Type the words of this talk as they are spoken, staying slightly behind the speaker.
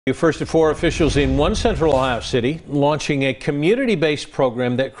First at 4, officials in one central Ohio city launching a community-based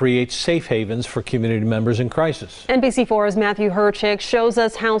program that creates safe havens for community members in crisis. NBC4's Matthew Herchick shows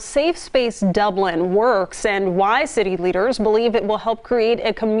us how Safe Space Dublin works and why city leaders believe it will help create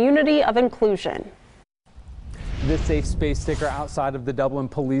a community of inclusion. This safe space sticker outside of the Dublin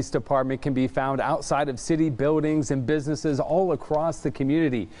Police Department can be found outside of city buildings and businesses all across the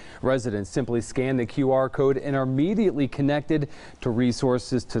community. Residents simply scan the QR code and are immediately connected to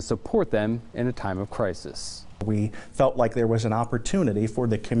resources to support them in a time of crisis. We felt like there was an opportunity for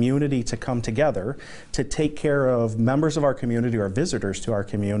the community to come together to take care of members of our community or visitors to our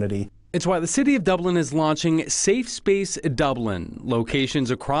community. It's why the City of Dublin is launching Safe Space Dublin, locations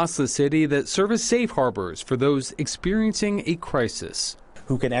across the city that serve as safe harbors for those experiencing a crisis.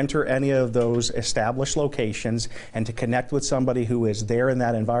 Who can enter any of those established locations and to connect with somebody who is there in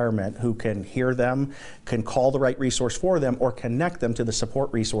that environment, who can hear them, can call the right resource for them, or connect them to the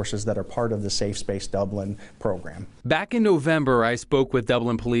support resources that are part of the Safe Space Dublin program. Back in November, I spoke with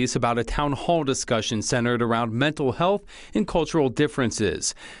Dublin Police about a town hall discussion centered around mental health and cultural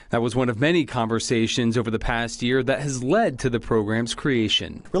differences. That was one of many conversations over the past year that has led to the program's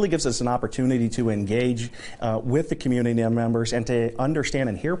creation. It really gives us an opportunity to engage with the community members and to understand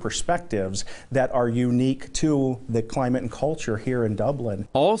and hear perspectives that are unique to the climate and culture here in Dublin.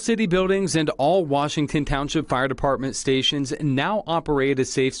 All city buildings and all Washington Township Fire Department stations now operate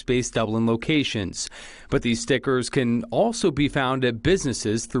as Safe Space Dublin locations. But these stickers can also be found at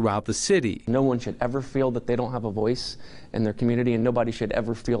businesses throughout the city. No one should ever feel that they don't have a voice in their community, and nobody should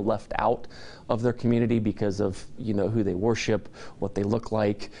ever feel left out of their community because of, who they worship, what they look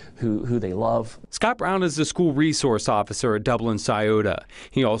like, who they love. Scott Brown is the school resource officer at Dublin Scioto.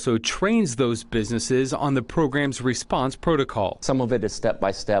 He also trains those businesses on the program's response protocol. Some of it is step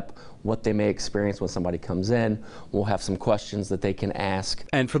by step, what they may experience when somebody comes in. We'll have some questions that they can ask.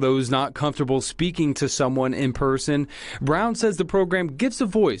 And for those not comfortable speaking to someone in person, Brown says the program gives a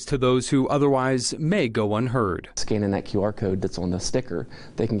voice to those who otherwise may go unheard. Scanning that QR code that's on the sticker,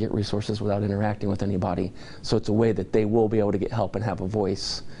 they can get resources without interacting with anybody. So it's a way that they will be able to get help and have a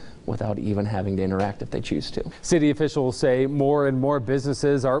voice without even having to interact if they choose to. City officials say more and more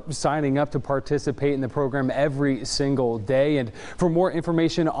businesses are signing up to participate in the program every single day. And for more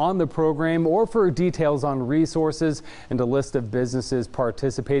information on the program or for details on resources and a list of businesses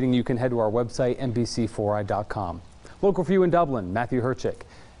participating, you can head to our website, NBC4i.com. Local for you in Dublin, Matthew Herchick,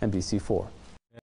 NBC4.